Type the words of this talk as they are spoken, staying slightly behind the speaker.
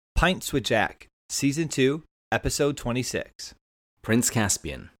Pints with Jack, Season 2, Episode 26. Prince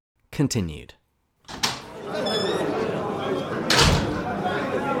Caspian, continued.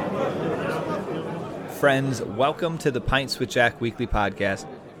 Friends, welcome to the Pints with Jack weekly podcast,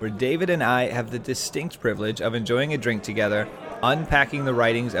 where David and I have the distinct privilege of enjoying a drink together, unpacking the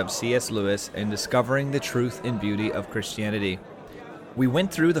writings of C.S. Lewis, and discovering the truth and beauty of Christianity. We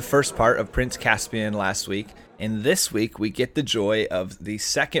went through the first part of Prince Caspian last week, and this week we get the joy of the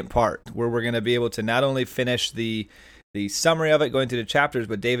second part, where we're going to be able to not only finish the summary of it, going through the chapters,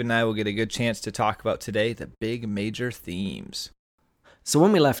 but David and I will get a good chance to talk about today the big major themes. So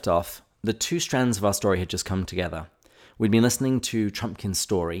when we left off, the two strands of our story had just come together. We'd been listening to Trumpkin's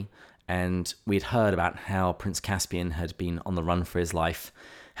story, and we'd heard about how Prince Caspian had been on the run for his life,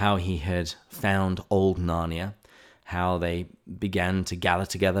 how he had found old Narnia, how they began to gather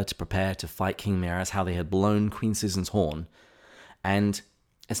together to prepare to fight King Miraz, how they had blown Queen Susan's horn. And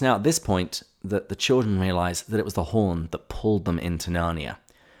it's now at this point that the children realize that it was the horn that pulled them into Narnia.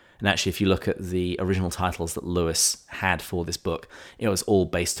 And actually, if you look at the original titles that Lewis had for this book, it was all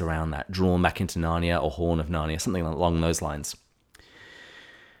based around that, Drawn Back into Narnia or Horn of Narnia, something along those lines.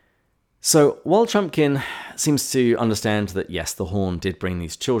 So while Trumpkin seems to understand that, yes, the horn did bring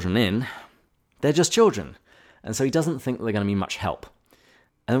these children in, they're just children. And so he doesn't think they're going to be much help.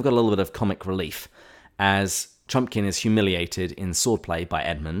 And we've got a little bit of comic relief as Trumpkin is humiliated in swordplay by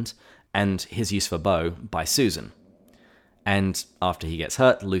Edmund and his use of a bow by Susan. And after he gets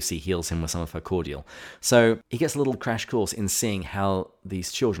hurt, Lucy heals him with some of her cordial. So he gets a little crash course in seeing how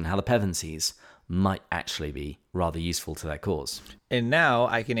these children, how the Pevensies, might actually be rather useful to their cause. And now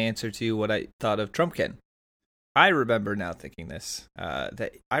I can answer to you what I thought of Trumpkin. I remember now thinking this,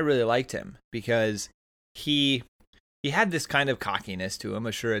 that I really liked him because he had this kind of cockiness to him,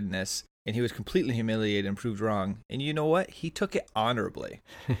 assuredness, and he was completely humiliated and proved wrong. And you know what? He took it honorably.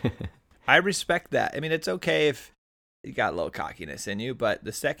 I respect that. I mean, it's okay if you got a little cockiness in you, but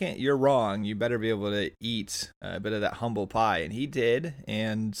the second you're wrong, you better be able to eat a bit of that humble pie. And he did,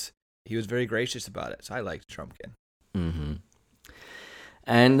 and he was very gracious about it. So I liked Trumpkin. Mm-hmm.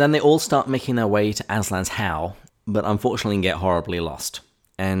 And then they all start making their way to Aslan's How, but unfortunately get horribly lost.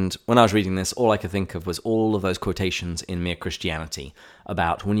 And when I was reading this, all I could think of was all of those quotations in Mere Christianity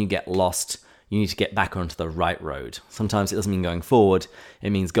about when you get lost, you need to get back onto the right road. Sometimes it doesn't mean going forward,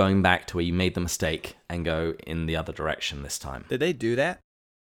 it means going back to where you made the mistake and go in the other direction this time. Did they do that?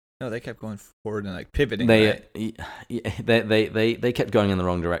 No, they kept going forward and like pivoting. They kept going in the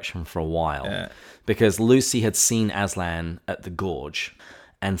wrong direction for a while because Lucy had seen Aslan at the gorge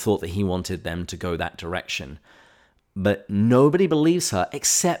and thought that he wanted them to go that direction. But nobody believes her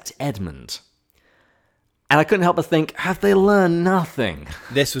except Edmund. And I couldn't help but think, have they learned nothing?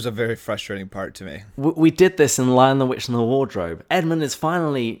 This was a very frustrating part to me. We did this in Lion, the Witch, and the Wardrobe. Edmund is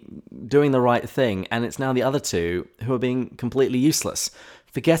finally doing the right thing, and it's now the other two who are being completely useless,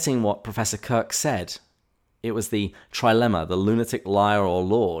 forgetting what Professor Kirk said. It was the trilemma, the lunatic, liar, or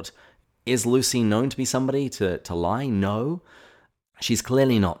lord. Is Lucy known to be somebody to lie? No. She's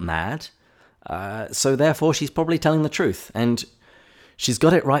clearly not mad. So therefore she's probably telling the truth, and she's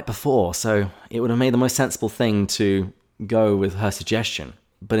got it right before, so it would have made the most sensible thing to go with her suggestion.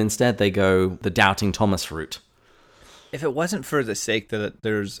 But instead they go the doubting Thomas route. If it wasn't for the sake that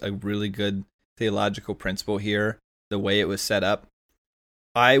there's a really good theological principle here, the way it was set up,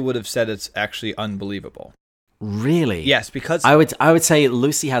 I would have said it's actually unbelievable. Really? Yes, because I would say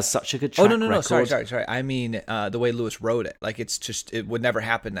Lucy has such a good track record. No. Sorry. I mean, the way Lewis wrote it, like it would never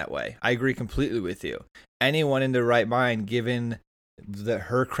happen that way. I agree completely with you. Anyone in their right mind, given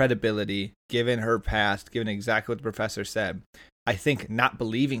her credibility, given her past, given exactly what the professor said, I think not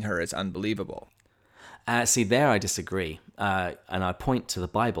believing her is unbelievable. See, there I disagree, and I point to the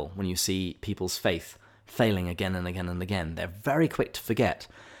Bible. When you see people's faith failing again and again and again, they're very quick to forget.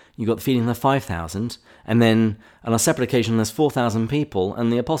 You got the feeding of the 5,000, and then on a separate occasion there's 4,000 people,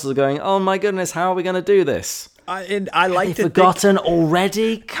 and the apostles are going, "Oh my goodness, how are we going to do this?" I like Have to forgotten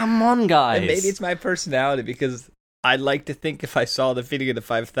already? Come on, guys. And maybe it's my personality because I'd like to think if I saw the feeding of the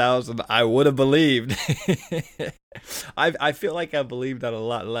 5,000, I would have believed. I feel like I believed that a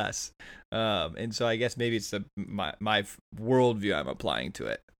lot less, and so I guess maybe it's my worldview I'm applying to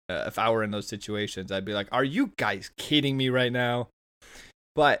it. If I were in those situations, I'd be like, "Are you guys kidding me right now?"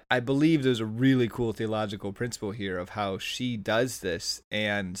 But I believe there's a really cool theological principle here of how she does this,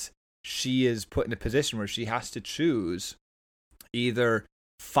 and she is put in a position where she has to choose either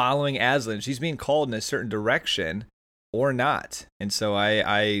following Aslan, she's being called in a certain direction, or not. And so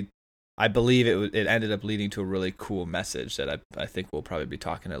I believe it ended up leading to a really cool message that I think we'll probably be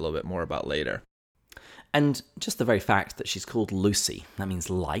talking a little bit more about later. And just the very fact that she's called Lucy, that means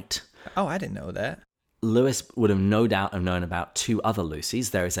light. Oh, I didn't know that. Lewis would have no doubt have known about two other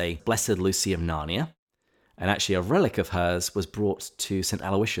Lucys. There is a Blessed Lucy of Narnia, and actually a relic of hers was brought to St.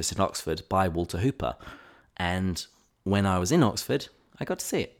 Aloysius in Oxford by Walter Hooper. And when I was in Oxford, I got to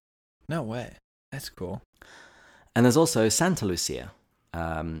see it. No way. That's cool. And there's also Santa Lucia.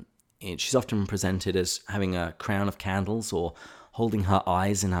 She's often presented as having a crown of candles or holding her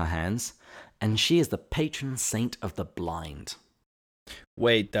eyes in her hands. And she is the patron saint of the blind.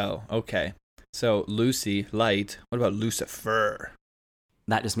 Wait, though. Okay. So Lucy, light. What about Lucifer?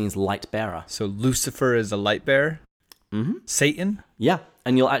 That just means light bearer. So Lucifer is a light bearer? Mm-hmm. Satan? Yeah.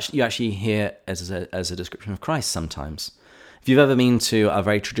 And you actually hear as a description of Christ sometimes. If you've ever been to a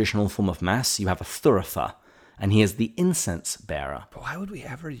very traditional form of mass, you have a thurifer, and he is the incense bearer. But why would we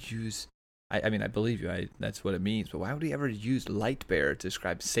ever use... I mean, I believe you. That's what it means. But why would we ever use light bearer to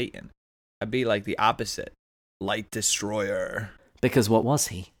describe Satan? I'd be like the opposite. Light destroyer. Because what was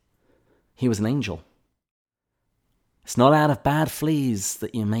he? He was an angel. It's not out of bad fleas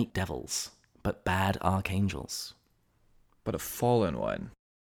that you make devils, but bad archangels. But a fallen one.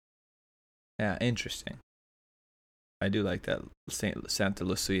 Yeah, interesting. I do like that Santa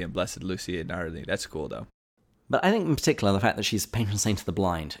Lucia and Blessed Lucia and Narnia. That's cool, though. But I think in particular the fact that she's patron saint of the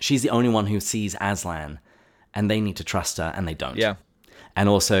blind. She's the only one who sees Aslan, and they need to trust her, and they don't. Yeah. And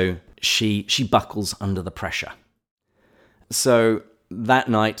also, she buckles under the pressure. So that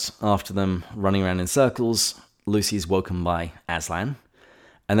night, after them running around in circles, Lucy's woken by Aslan.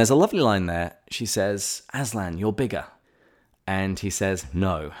 And there's a lovely line there. She says, "Aslan, you're bigger." And he says,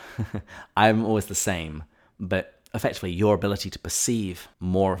 "No, I'm always the same. But effectively, your ability to perceive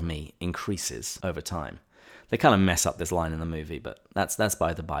more of me increases over time." They kind of mess up this line in the movie, but that's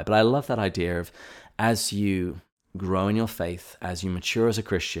by the by. But I love that idea of as you grow in your faith, as you mature as a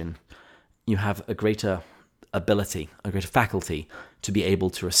Christian, you have a greater ability, a greater faculty to be able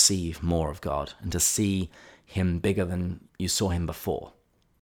to receive more of God and to see him bigger than you saw him before.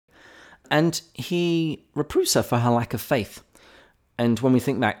 And he reproves her for her lack of faith. And when we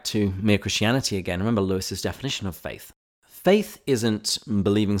think back to mere Christianity again, remember Lewis's definition of faith. Faith isn't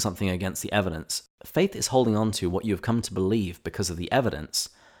believing something against the evidence. Faith is holding on to what you have come to believe because of the evidence,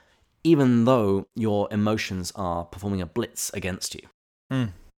 even though your emotions are performing a blitz against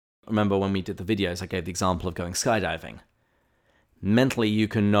you. Remember when we did the videos, I gave the example of going skydiving. Mentally, you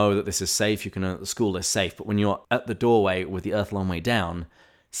can know that this is safe, you can know that the school is safe, but when you're at the doorway with the earth a long way down,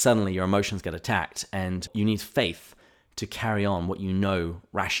 suddenly your emotions get attacked, and you need faith to carry on what you know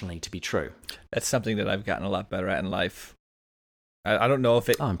rationally to be true. That's something that I've gotten a lot better at in life. I don't know if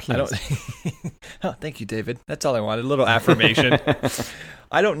it... Oh, I'm pleased. Oh, thank you, David. That's all I wanted. A little affirmation.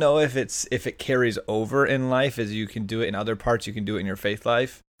 I don't know if it carries over in life, as you can do it in other parts, you can do it in your faith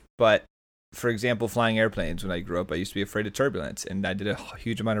life. But, for example, flying airplanes, when I grew up, I used to be afraid of turbulence. And I did a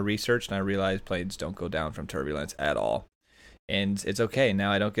huge amount of research, and I realized planes don't go down from turbulence at all. And it's okay.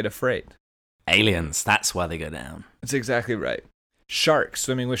 Now I don't get afraid. Aliens, that's why they go down. That's exactly right. Sharks,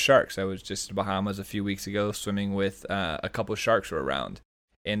 swimming with sharks. I was just in the Bahamas a few weeks ago, swimming with a couple of sharks were around.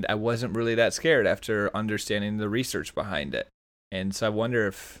 And I wasn't really that scared after understanding the research behind it. And so I wonder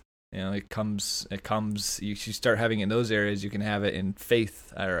if, it comes, you start having it in those areas, you can have it in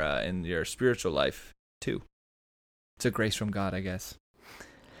faith or in your spiritual life too. It's a grace from God, I guess.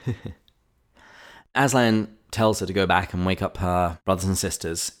 Aslan tells her to go back and wake up her brothers and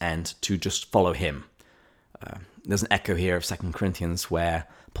sisters and to just follow him. There's an echo here of 2 Corinthians where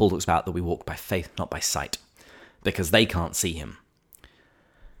Paul talks about that we walk by faith, not by sight, because they can't see him.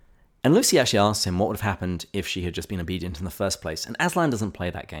 And Lucy actually asks him what would have happened if she had just been obedient in the first place. And Aslan doesn't play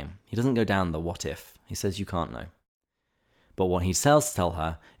that game. He doesn't go down the what if. He says, you can't know. But what he tells tell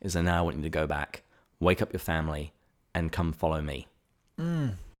her is that now I want you to go back, wake up your family, and come follow me.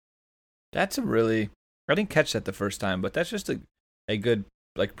 That's a really... I didn't catch that the first time, but that's just a good,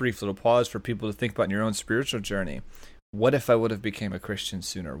 brief little pause for people to think about in your own spiritual journey. What if I would have became a Christian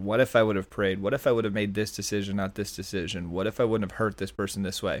sooner? What if I would have prayed? What if I would have made this decision, not this decision? What if I wouldn't have hurt this person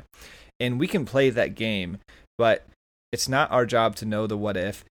this way? And we can play that game, but it's not our job to know the what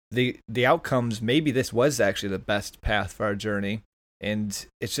if. The outcomes, maybe this was actually the best path for our journey, and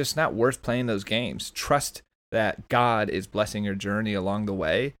it's just not worth playing those games. Trust that God is blessing your journey along the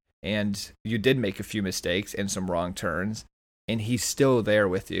way, and you did make a few mistakes and some wrong turns, and he's still there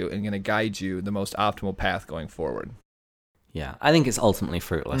with you and going to guide you the most optimal path going forward. Yeah, I think it's ultimately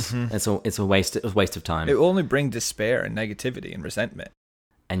fruitless. It's a waste of time. It will only bring despair and negativity and resentment.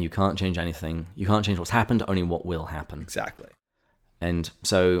 And you can't change anything. You can't change what's happened, only what will happen. Exactly. And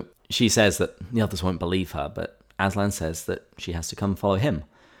so she says that the others won't believe her, but Aslan says that she has to come follow him.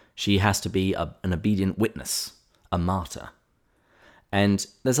 She has to be an obedient witness, a martyr. And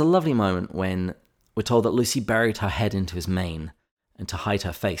there's a lovely moment when we're told that Lucy buried her head into his mane and to hide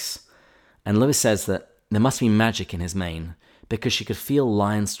her face. And Lewis says that there must be magic in his mane because she could feel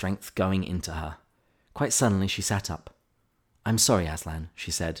lion strength going into her. Quite suddenly, she sat up. "I'm sorry, Aslan,"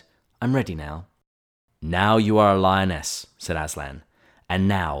 she said. "I'm ready now." "Now you are a lioness," said Aslan, "and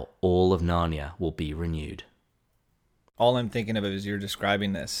now all of Narnia will be renewed." All I'm thinking of as you're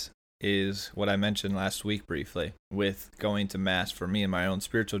describing this is what I mentioned last week briefly with going to Mass for me in my own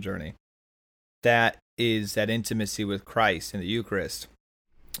spiritual journey. That is that intimacy with Christ in the Eucharist.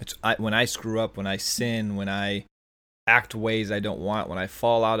 When I screw up, when I sin, when I act ways I don't want, when I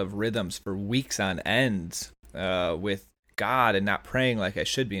fall out of rhythms for weeks on end with God and not praying like I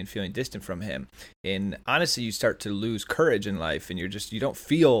should be and feeling distant from him. And honestly, you start to lose courage in life and you don't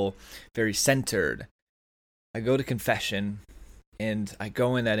feel very centered. I go to confession and I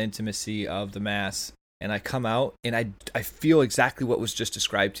go in that intimacy of the Mass and I come out and I feel exactly what was just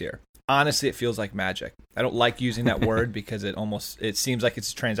described here. Honestly, it feels like magic. I don't like using that word because it seems like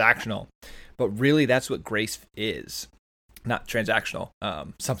it's transactional, but really that's what grace is. Not transactional,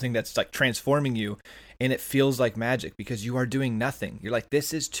 something that's like transforming you, and it feels like magic because you are doing nothing. You're like,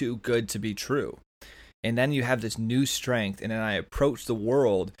 this is too good to be true. And then you have this new strength, and then I approach the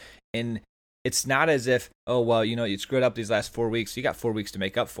world, and it's not as if, oh, well, you screwed up these last 4 weeks, so you got 4 weeks to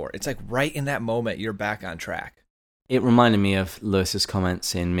make up for it. It's like right in that moment, you're back on track. It reminded me of Lewis's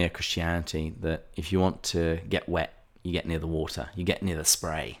comments in Mere Christianity that if you want to get wet, you get near the water, you get near the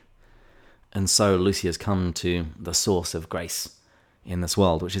spray. And so Lucy has come to the source of grace in this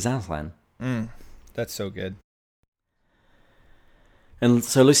world, which is Aslan. That's so good. And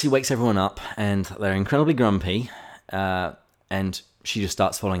so Lucy wakes everyone up, and they're incredibly grumpy, and she just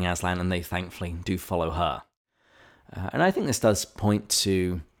starts following Aslan, and they thankfully do follow her. And I think this does point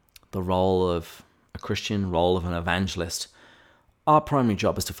to the role of a Christian, role of an evangelist. Our primary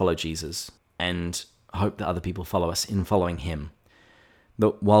job is to follow Jesus and hope that other people follow us in following him.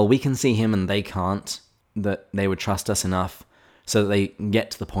 That while we can see him and they can't, that they would trust us enough so that they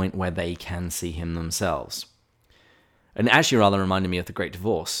get to the point where they can see him themselves. And it actually rather reminded me of the Great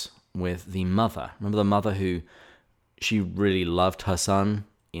Divorce with the mother. Remember the mother who, she really loved her son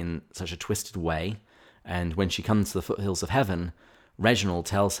in such a twisted way, and when she comes to the foothills of heaven, Reginald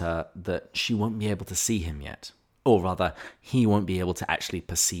tells her that she won't be able to see him yet. Or rather, he won't be able to actually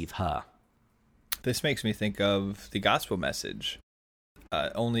perceive her. This makes me think of the gospel message.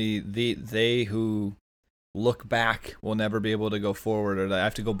 Only they who look back will never be able to go forward, or I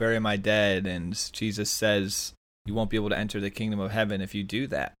have to go bury my dead. And Jesus says, you won't be able to enter the kingdom of heaven if you do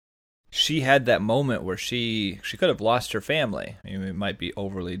that. She had that moment where she could have lost her family. I mean, it might be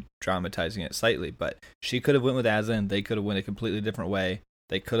overly dramatizing it slightly, but she could have went with Aslan. They could have went a completely different way.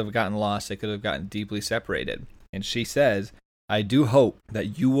 They could have gotten lost. They could have gotten deeply separated. And she says, I do hope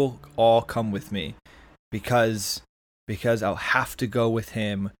that you will all come with me because I'll have to go with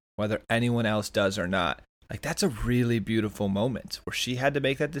him whether anyone else does or not. Like, that's a really beautiful moment where she had to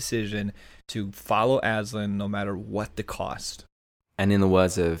make that decision to follow Aslan no matter what the cost. And in the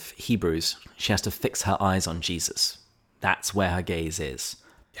words of Hebrews, she has to fix her eyes on Jesus. That's where her gaze is.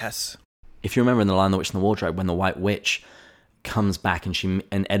 Yes. If you remember in The Lion, the Witch, and the Wardrobe, when the White Witch comes back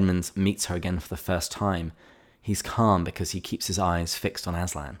and Edmund meets her again for the first time, he's calm because he keeps his eyes fixed on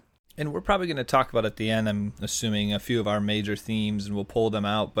Aslan. And we're probably going to talk about at the end, I'm assuming, a few of our major themes, and we'll pull them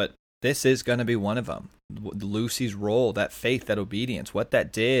out, but this is going to be one of them. Lucy's role, that faith, that obedience, what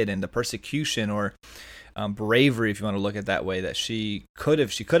that did, and the persecution or bravery, if you want to look at it that way, that she could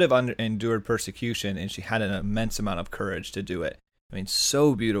have endured persecution, and she had an immense amount of courage to do it. I mean,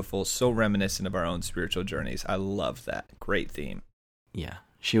 so beautiful, so reminiscent of our own spiritual journeys. I love that. Great theme. Yeah,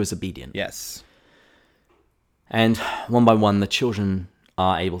 she was obedient. Yes. And one by one, the children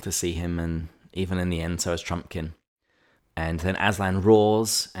are able to see him, and even in the end, so is Trumpkin. And then Aslan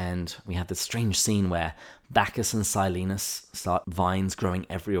roars, and we have this strange scene where Bacchus and Silenus start vines growing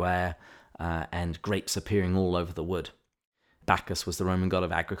everywhere, and grapes appearing all over the wood. Bacchus was the Roman god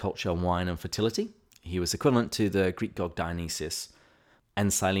of agriculture, wine, and fertility. He was equivalent to the Greek god Dionysus. And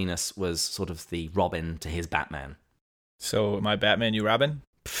Silenus was sort of the Robin to his Batman. So, my Batman, you Robin?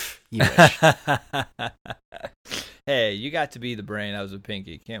 You wish. Hey, you got to be the brain. I was a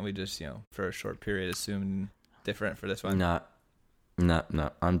Pinky. Can't we just, for a short period, assume different for this one? No.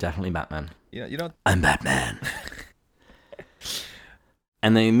 I'm definitely Batman. You don't. I'm Batman.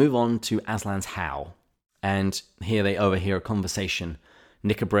 And they move on to Aslan's How. And here they overhear a conversation.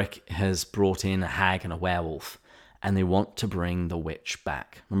 Nickabrick has brought in a hag and a werewolf, and they want to bring the witch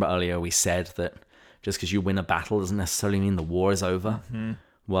back. Remember earlier we said that just because you win a battle doesn't necessarily mean the war is over? Mm-hmm.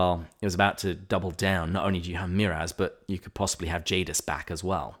 Well, it was about to double down. Not only do you have Miraz, but you could possibly have Jadis back as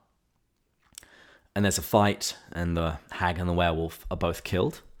well. And there's a fight, and the hag and the werewolf are both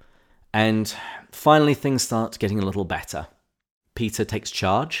killed. And finally, things start getting a little better. Peter takes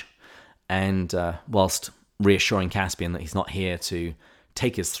charge, and whilst reassuring Caspian that he's not here to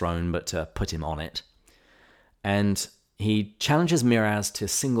take his throne, but to put him on it. And he challenges Miraz to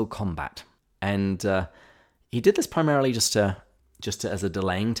single combat. And he did this primarily just as a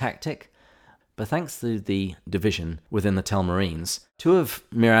delaying tactic. But thanks to the division within the Telmarines, two of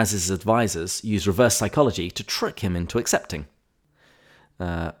Miraz's advisors used reverse psychology to trick him into accepting.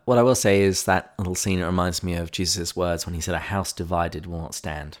 What I will say is that little scene, it reminds me of Jesus' words when he said, "A house divided will not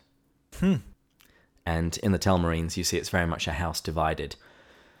stand." And in the Telmarines, you see it's very much a house divided.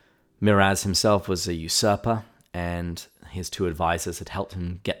 Miraz himself was a usurper, and his two advisors had helped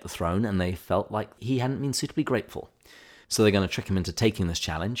him get the throne, and they felt like he hadn't been suitably grateful. So they're going to trick him into taking this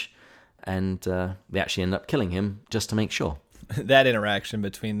challenge, and they actually end up killing him just to make sure. That interaction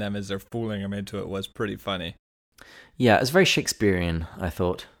between them as they're fooling him into it was pretty funny. Yeah, it was very Shakespearean, I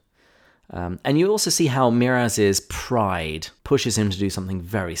thought. And you also see how Miraz's pride pushes him to do something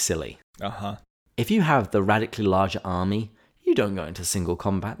very silly. Uh-huh. If you have the radically larger army, you don't go into single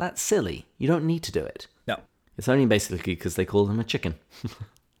combat. That's silly. You don't need to do it. No. It's only basically because they called him a chicken.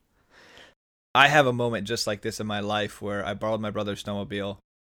 I have a moment just like this in my life where I borrowed my brother's snowmobile.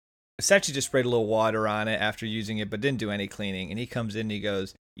 Essentially just sprayed a little water on it after using it, but didn't do any cleaning. And he comes in and he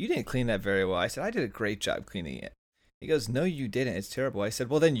goes, "You didn't clean that very well." I said, "I did a great job cleaning it." He goes, "No, you didn't. It's terrible." I said,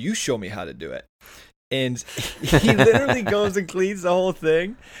 "Well, then you show me how to do it." And he literally goes and cleans the whole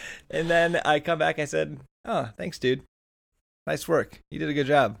thing. And then I come back, I said, "Oh, thanks, dude. Nice work. You did a good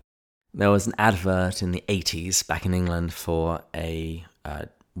job." There was an advert in the 80s back in England for a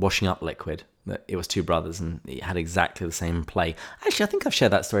washing up liquid. It was two brothers, and it had exactly the same play. Actually, I think I've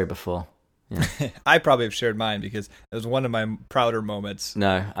shared that story before. Yeah. I probably have shared mine because it was one of my prouder moments.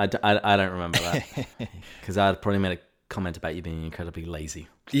 No, I don't remember that. Because I'd probably made a comment about you being incredibly lazy.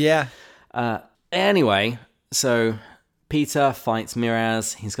 Yeah. Anyway, so Peter fights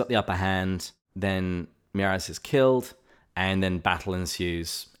Miraz. He's got the upper hand. Then Miraz is killed, and then battle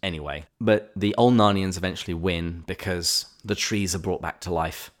ensues anyway. But the old Narnians eventually win because the trees are brought back to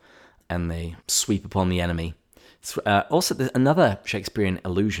life, and they sweep upon the enemy. Also, there's another Shakespearean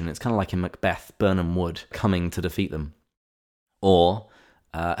allusion. It's kind of like in Macbeth, Birnam Wood coming to defeat them. Or,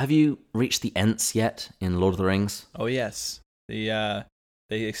 have you reached the Ents yet in Lord of the Rings? Oh, yes. They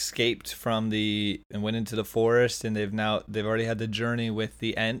escaped from and went into the forest, and they've already had the journey with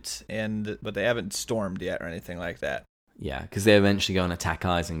the Ent, but they haven't stormed yet or anything like that. Yeah, because they eventually go and attack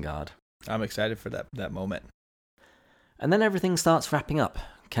Isengard. I'm excited for that moment. And then everything starts wrapping up.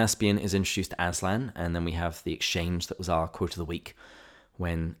 Caspian is introduced to Aslan, and then we have the exchange that was our quote of the week,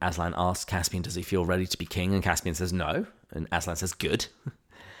 when Aslan asks Caspian, does he feel ready to be king? And Caspian says no, and Aslan says good.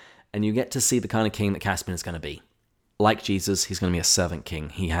 And you get to see the kind of king that Caspian is going to be. Like Jesus, he's going to be a servant king.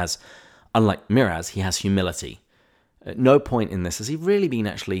 He has, unlike Miraz, he has humility. At no point in this has he really been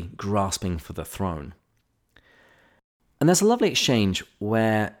actually grasping for the throne. And there's a lovely exchange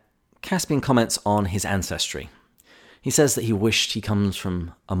where Caspian comments on his ancestry. He says that he wished he comes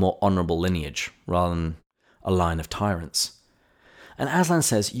from a more honourable lineage rather than a line of tyrants. And Aslan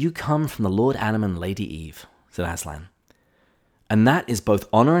says, "You come from the Lord Adam and Lady Eve," said Aslan. "And that is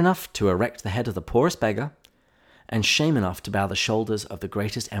both honour enough to erect the head of the poorest beggar and shame enough to bow the shoulders of the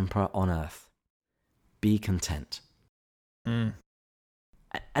greatest emperor on earth. Be content." And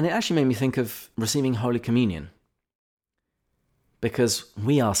it actually made me think of receiving Holy Communion. Because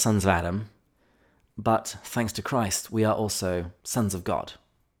we are sons of Adam, but thanks to Christ, we are also sons of God.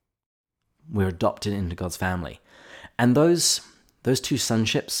 We're adopted into God's family. And those two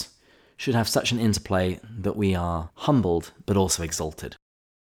sonships should have such an interplay that we are humbled, but also exalted.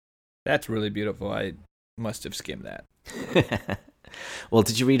 That's really beautiful. I must have skimmed that. Well,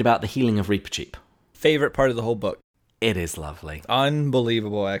 did you read about the healing of Reepicheep? Favorite part of the whole book. It is lovely.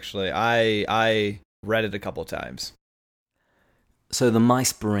 Unbelievable, actually. I read it a couple times. So the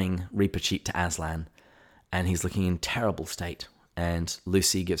mice bring Reepicheep to Aslan, and he's looking in terrible state. And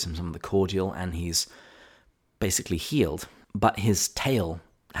Lucy gives him some of the cordial, and he's basically healed. But his tail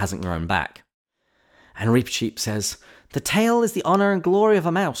hasn't grown back. And Reepicheep says, "The tail is the honour and glory of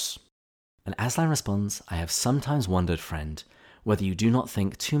a mouse." And Aslan responds, "I have sometimes wondered, friend, whether you do not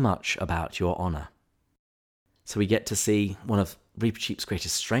think too much about your honour." So we get to see one of Reepicheep's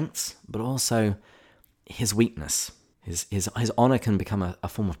greatest strengths, but also his weakness. His honour can become a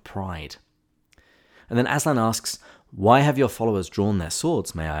form of pride. And then Aslan asks, "Why have your followers drawn their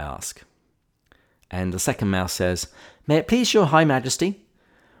swords, may I ask?" And the second mouse says, "May it please your high majesty,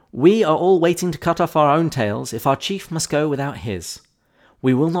 We are all waiting to cut off our own tails if our chief must go without his.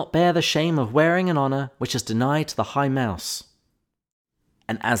 We will not bear the shame of wearing an honour which is denied to the High Mouse.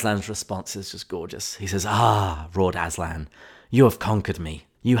 And Aslan's response is just gorgeous. He says, "Ah," roared Aslan, "you have conquered me.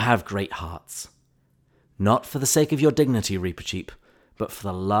 You have great hearts. Not for the sake of your dignity, Reepicheep, but for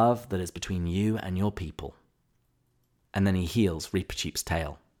the love that is between you and your people." And then he heals Reepicheep's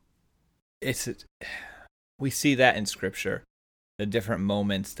tail. We see that in Scripture. The different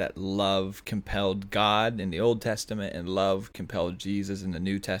moments that love compelled God in the Old Testament and love compelled Jesus in the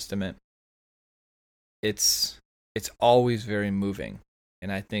New Testament. It's always very moving.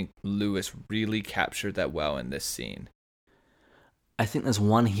 And I think Lewis really captured that well in this scene. I think there's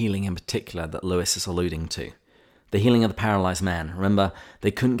one healing in particular that Lewis is alluding to. The healing of the paralyzed man. Remember,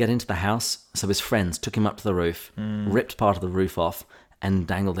 they couldn't get into the house, so his friends took him up to the roof, ripped part of the roof off, and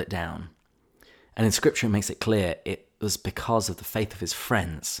dangled it down. And in Scripture, it makes it clear it was because of the faith of his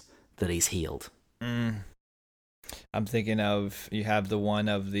friends that he's healed. I'm thinking of, you have the one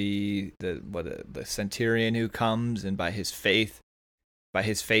of the centurion who comes, and by his faith,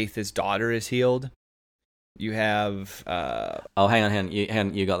 his daughter is healed. You have... hang on.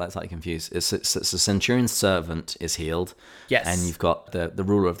 You got that slightly confused. It's the centurion's servant is healed. Yes. And you've got the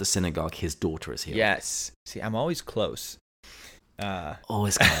ruler of the synagogue, his daughter is healed. Yes. See, I'm always close.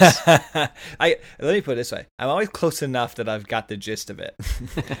 Always close. Let me put it this way. I'm always close enough that I've got the gist of it.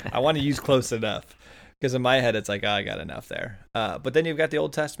 I want to use close enough. Because in my head, it's like, I got enough there. But then you've got the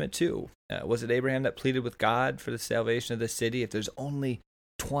Old Testament, too. Was it Abraham that pleaded with God for the salvation of the city? If there's only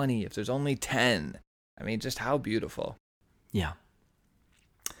 20, if there's only 10. I mean, just how beautiful. Yeah.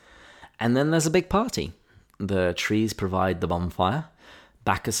 And then there's a big party. The trees provide the bonfire.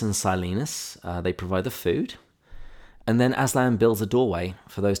 Bacchus and Silenus, they provide the food. And then Aslan builds a doorway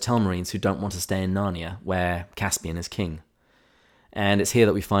for those Telmarines who don't want to stay in Narnia, where Caspian is king. And it's here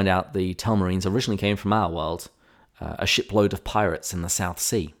that we find out the Telmarines originally came from our world, a shipload of pirates in the South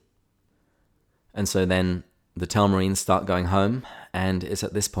Sea. And so then the Telmarines start going home, and it's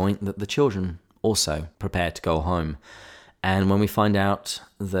at this point that the children also prepare to go home. And when we find out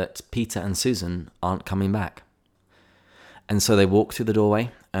that Peter and Susan aren't coming back. And so they walk through the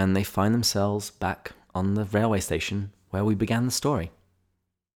doorway, and they find themselves back on the railway station where we began the story.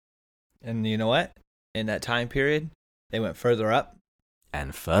 And you know what? In that time period, they went further up.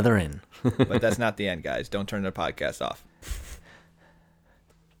 And further in. But that's not the end, guys. Don't turn the podcast off.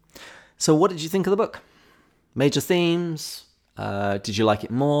 So what did you think of the book? Major themes? Did you like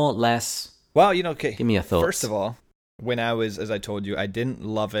it more, less? Well, okay. Give me your thoughts. First of all, as I told you, I didn't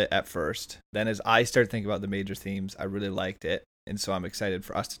love it at first. Then as I started thinking about the major themes, I really liked it. And so I'm excited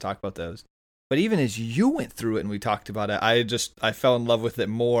for us to talk about those. But even as you went through it and we talked about it, I fell in love with it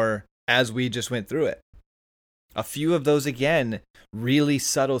more as we just went through it. A few of those, again, really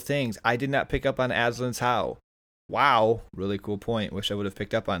subtle things. I did not pick up on Aslan's how. Wow, really cool point. Wish I would have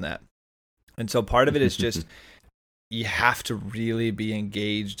picked up on that. And so part of it is just, you have to really be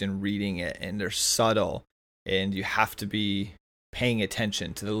engaged in reading it, and they're subtle, and you have to be paying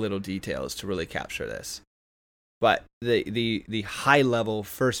attention to the little details to really capture this. But the high level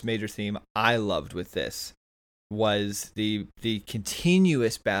first major theme I loved with this was the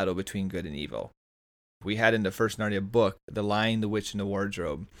continuous battle between good and evil. We had in the first Narnia book, The Lion, the Witch, and the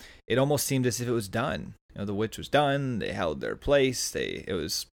Wardrobe. It almost seemed as if it was done. The witch was done. They held their place. It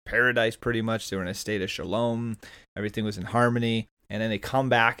was paradise pretty much. They were in a state of shalom. Everything was in harmony. And then they come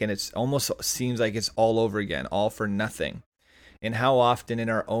back, and it almost seems like it's all over again, all for nothing. And how often in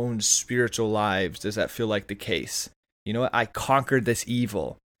our own spiritual lives does that feel like the case? You know what? I conquered this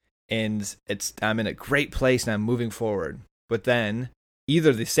evil, and I'm in a great place, and I'm moving forward. But then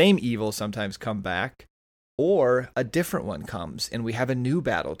either the same evil sometimes come back, or a different one comes, and we have a new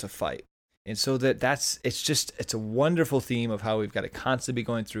battle to fight. And so it's a wonderful theme of how we've got to constantly be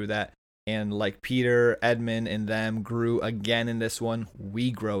going through that. And like Peter, Edmund, and them grew again in this one, we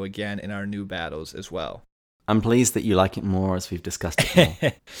grow again in our new battles as well. I'm pleased that you like it more as we've discussed it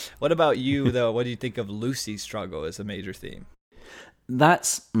more. What about you, though? What do you think of Lucy's struggle as a major theme?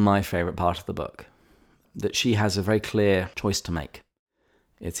 That's my favorite part of the book, that she has a very clear choice to make.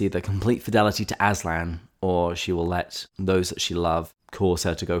 It's either complete fidelity to Aslan, or she will let those that she loves cause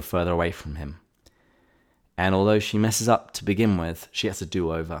her to go further away from him. And although she messes up to begin with, she has a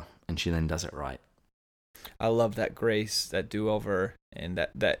do-over, and she then does it right. I love that grace, that do-over, and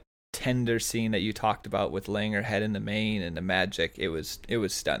that tender scene that you talked about with laying her head in the mane and the magic. It was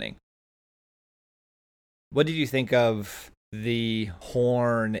stunning. What did you think of the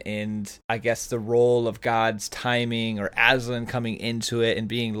horn and, I guess, the role of God's timing, or Aslan coming into it and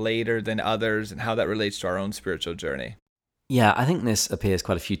being later than others, and how that relates to our own spiritual journey? Yeah, I think this appears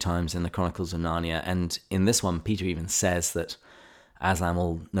quite a few times in the Chronicles of Narnia, and in this one, Peter even says that Aslan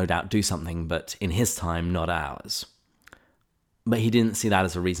will no doubt do something, but in his time, not ours. But he didn't see that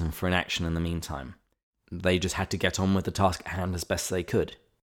as a reason for inaction in the meantime. They just had to get on with the task at hand as best they could.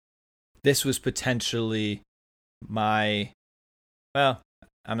 This was potentially my... Well,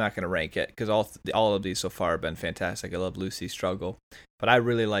 I'm not going to rank it, because all of these so far have been fantastic. I love Lucy's struggle. But I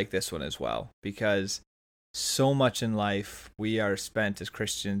really like this one as well, because so much in life we are spent as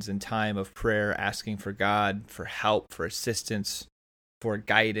Christians in time of prayer, asking for God, for help, for assistance, for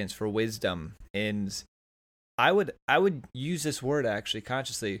guidance, for wisdom. And I would use this word actually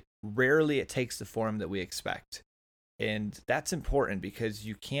consciously. Rarely it takes the form that we expect. And that's important because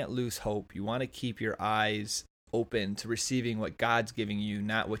you can't lose hope. You want to keep your eyes open to receiving what God's giving you,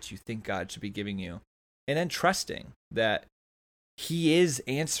 not what you think God should be giving you. And then trusting that he is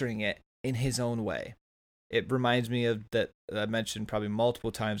answering it in his own way. It reminds me of that I mentioned probably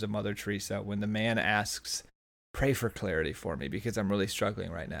multiple times of Mother Teresa when the man asks, pray for clarity for me because I'm really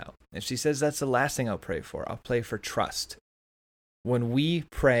struggling right now. And she says, that's the last thing I'll pray for. I'll pray for trust. When we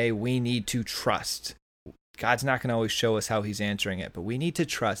pray, we need to trust. God's not going to always show us how he's answering it, but we need to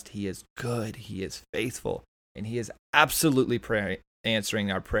trust he is good, he is faithful, and he is absolutely answering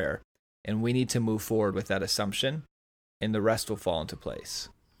our prayer. And we need to move forward with that assumption, and the rest will fall into place.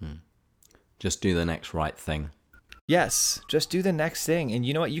 Just do the next right thing. Yes, just do the next thing. And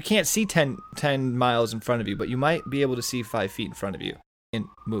you know what? You can't see 10 miles in front of you, but you might be able to see 5 feet in front of you and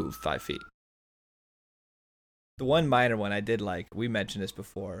move 5 feet. The one minor one I did like, we mentioned this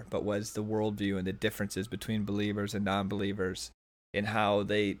before, but was the worldview and the differences between believers and non-believers and how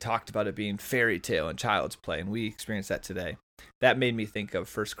they talked about it being fairy tale and child's play, and we experience that today. That made me think of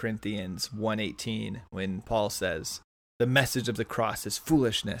 1 Corinthians 1:18 when Paul says, the message of the cross is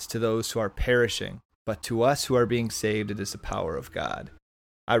foolishness to those who are perishing, but to us who are being saved, it is the power of God.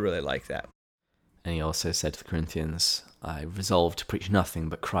 I really like that. And he also said to the Corinthians, I resolved to preach nothing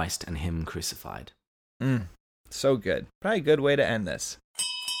but Christ and him crucified. So good. Probably a good way to end this.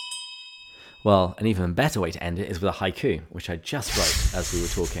 Well, an even better way to end it is with a haiku, which I just wrote as we were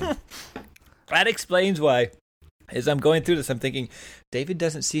talking. That explains why. As I'm going through this, I'm thinking, David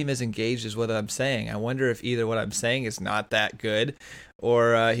doesn't seem as engaged as what I'm saying. I wonder if either what I'm saying is not that good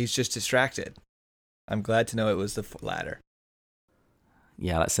or he's just distracted. I'm glad to know it was the latter.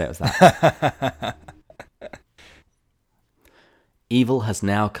 Yeah, let's say it was that. Evil has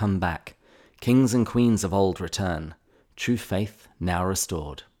now come back. Kings and queens of old return. True faith now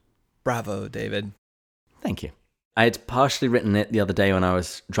restored. Bravo, David. Thank you. I had partially written it the other day when I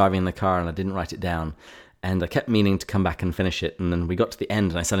was driving in the car and I didn't write it down. And I kept meaning to come back and finish it. And then we got to the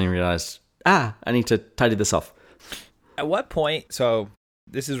end and I suddenly realized, I need to tidy this off. At what point, so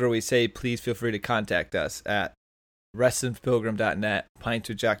this is where we say, please feel free to contact us at restlesspilgrim.net,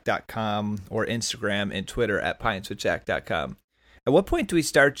 pineswithjack.com, or Instagram and Twitter at pineswithjack.com. At what point do we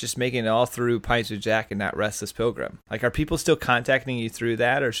start just making it all through Pines with Jack and not Restless Pilgrim? Like, are people still contacting you through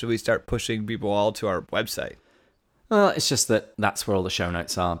that, or should we start pushing people all to our website? Well, it's just that's where all the show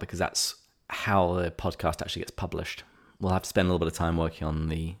notes are, because that's how the podcast actually gets published. We'll have to spend a little bit of time working on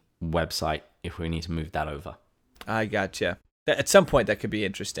the website if we need to move that over. I gotcha. At some point, that could be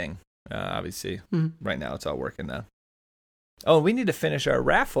interesting, obviously. Right now, it's all working, though. Oh, we need to finish our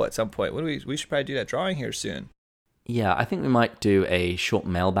raffle at some point. We should probably do that drawing here soon. Yeah, I think we might do a short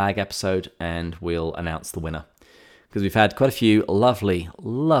mailbag episode and we'll announce the winner. Because we've had quite a few lovely,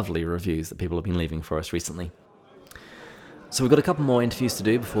 lovely reviews that people have been leaving for us recently. So we've got a couple more interviews to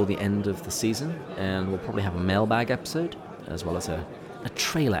do before the end of the season, and we'll probably have a mailbag episode, as well as a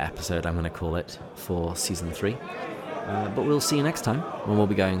trailer episode, I'm going to call it, for Season 3. But we'll see you next time, when we'll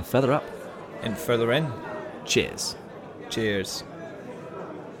be going further up. And further in. Cheers. Cheers.